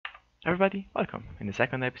Everybody, welcome in the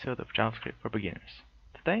second episode of JavaScript for Beginners.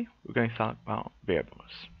 Today we're going to talk about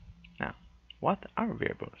variables. Now, what are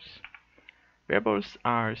variables? Variables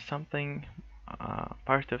are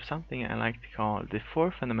part of something I like to call the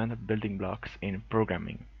four fundamental building blocks in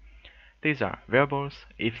programming. These are variables,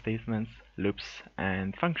 if statements, loops,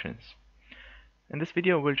 and functions. In this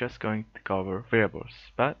video we're just going to cover variables,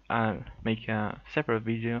 but I'll make a separate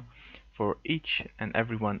video for each and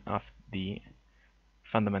every one of the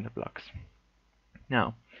fundamental blocks.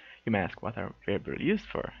 Now, you may ask what are variables used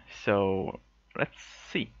for. So let's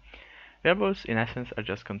see. Variables in essence are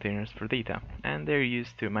just containers for data, and they're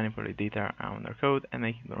used to manipulate data around our code and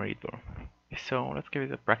make it readable. So let's give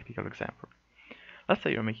it a practical example. Let's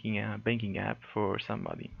say you're making a banking app for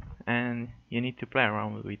somebody, and you need to play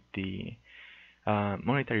around with the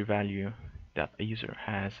monetary value that a user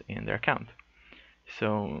has in their account.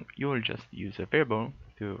 So you will just use a variable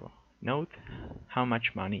to note how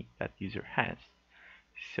much money that user has.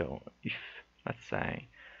 So if, let's say,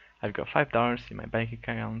 I've got $5 in my bank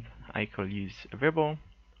account, I could use a variable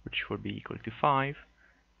which would be equal to 5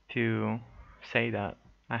 to say that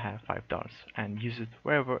I have $5 and use it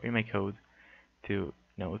wherever in my code to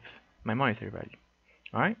note my monetary value.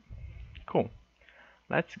 Alright, cool.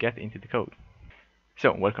 Let's get into the code.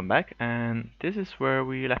 So welcome back, and this is where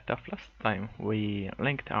we left off last time. We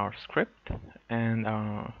linked our script and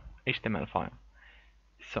our HTML file.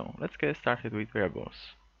 So let's get started with variables.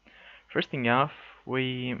 First thing off,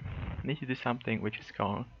 we need to do something which is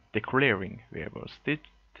called declaring variables. This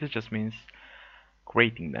just means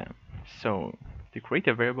creating them. So to create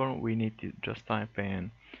a variable, we need to just type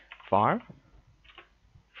in var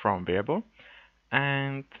from variable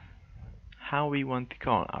and how we want to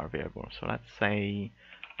call our variable. So let's say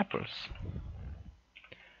apples.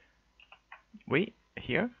 We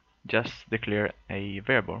here just declare a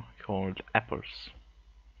variable called apples.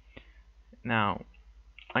 Now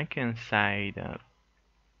I can say that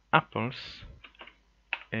apples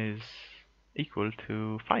is equal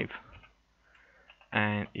to 5,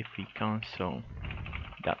 and if we console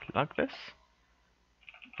that like this,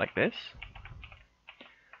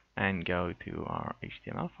 and go to our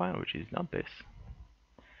HTML file, which is not this,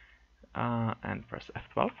 and press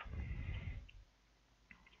F12,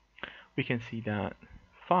 we can see that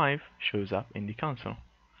 5 shows up in the console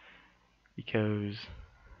because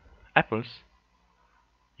apples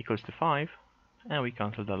equals to 5, and we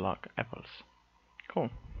console the log apples. Cool.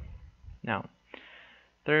 Now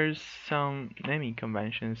there's some naming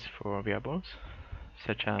conventions for variables,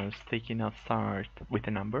 such as taking a start with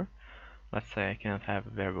a number. Let's say I cannot have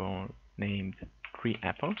a variable named 3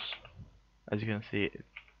 apples. As you can see, it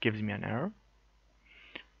gives me an error.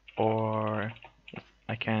 Or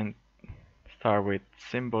I can start with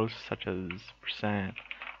symbols such as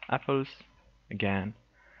 %apples. Again,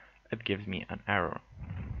 it gives me an error.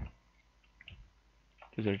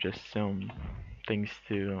 These are just some things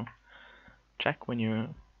to check when you're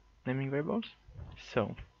naming variables.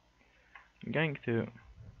 So I'm going to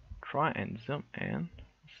try and zoom in,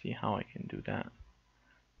 see how I can do that.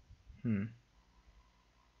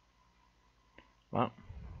 Well,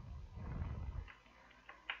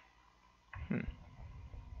 let's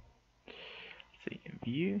see,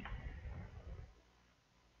 view,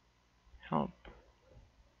 help,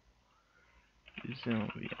 zoom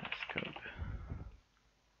VS Code.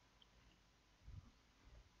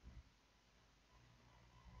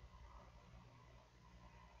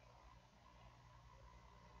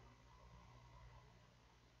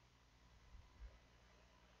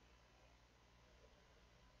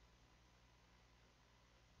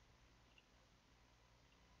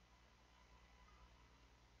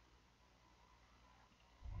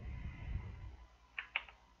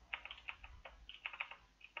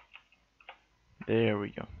 There we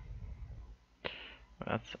go. Well,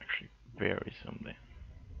 that's actually very something.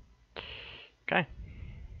 Okay.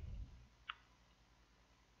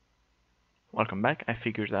 Welcome back. I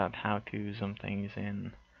figured out how to zoom things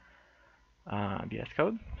in VS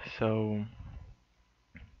Code. So,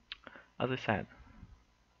 as I said,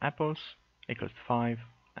 apples equals 5,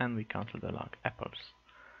 and we cancel the log apples.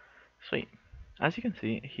 Sweet. As you can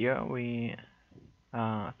see here, we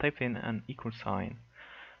typed in an equal sign.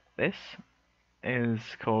 This is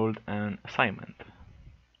called an assignment,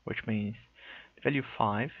 which means the value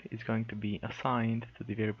 5 is going to be assigned to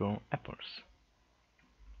the variable apples.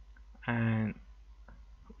 And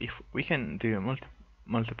if we can do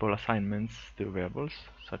multiple assignments to variables,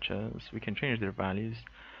 such as we can change their values.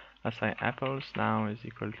 Let's say apples now is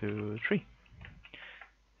equal to 3.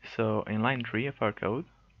 So in line 3 of our code,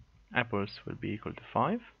 apples will be equal to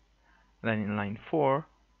 5. Then in line 4,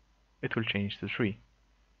 it will change to 3.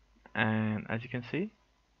 And as you can see,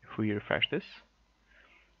 if we refresh this,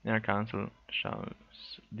 our console shows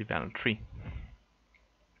the value 3.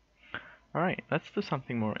 Alright, let's do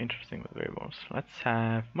something more interesting with variables. Let's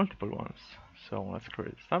have multiple ones. So let's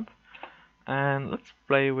create a stub and let's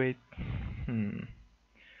play with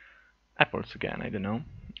apples again. I don't know.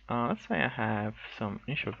 Let's say I have some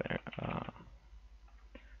initial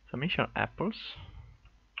apples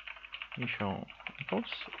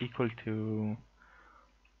equal to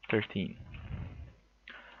 13,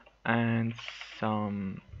 and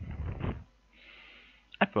some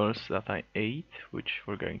apples that I ate, which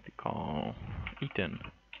we're going to call eaten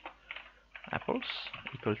apples,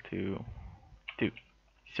 equal to 2.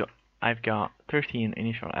 So I've got 13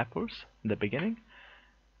 initial apples in the beginning,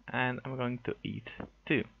 and I'm going to eat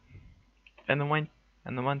 2. And I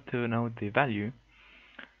want to know the value.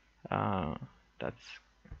 I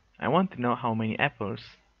want to know how many apples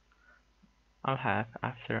I'll have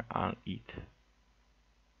after I'll eat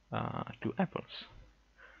 2 apples.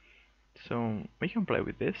 So we can play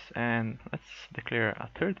with this, and let's declare a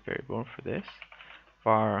third variable for this,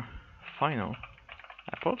 var final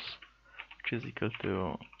apples, which is equal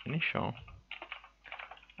to initial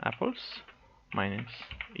apples minus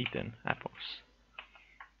eaten apples.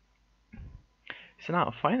 So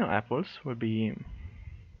now final apples will be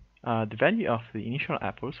the value of the initial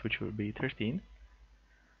apples, which will be 13,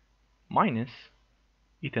 minus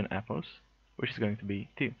eaten apples, which is going to be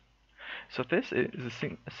 2. So this is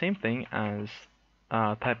the same thing as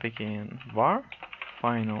typing in var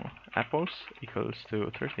final apples equals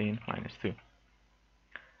to 13 minus 2.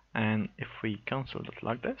 And if we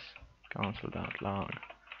console.log this, console.log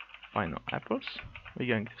final apples, we're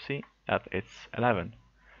going to see that it's 11,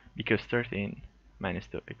 because 13 minus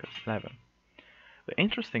 2 equals 11. The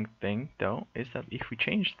interesting thing, though, is that if we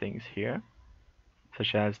change things here,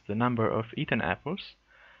 such as the number of eaten apples,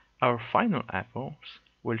 our final apples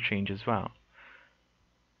will change as well.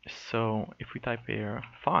 So if we type here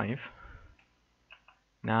 5,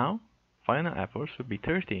 now final apples would be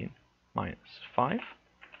 13 minus 5,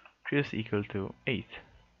 which is equal to 8.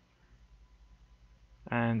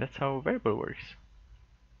 And that's how a variable works.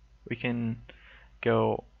 We can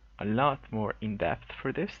go a lot more in depth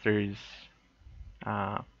for this. There's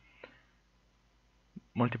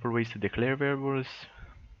multiple ways to declare variables,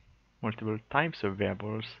 multiple types of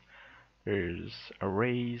variables. There's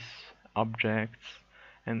arrays, objects,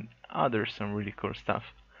 and some really cool stuff.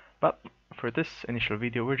 But for this initial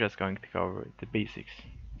video, we're just going to cover the basics.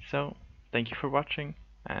 So thank you for watching,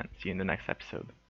 and see you in the next episode.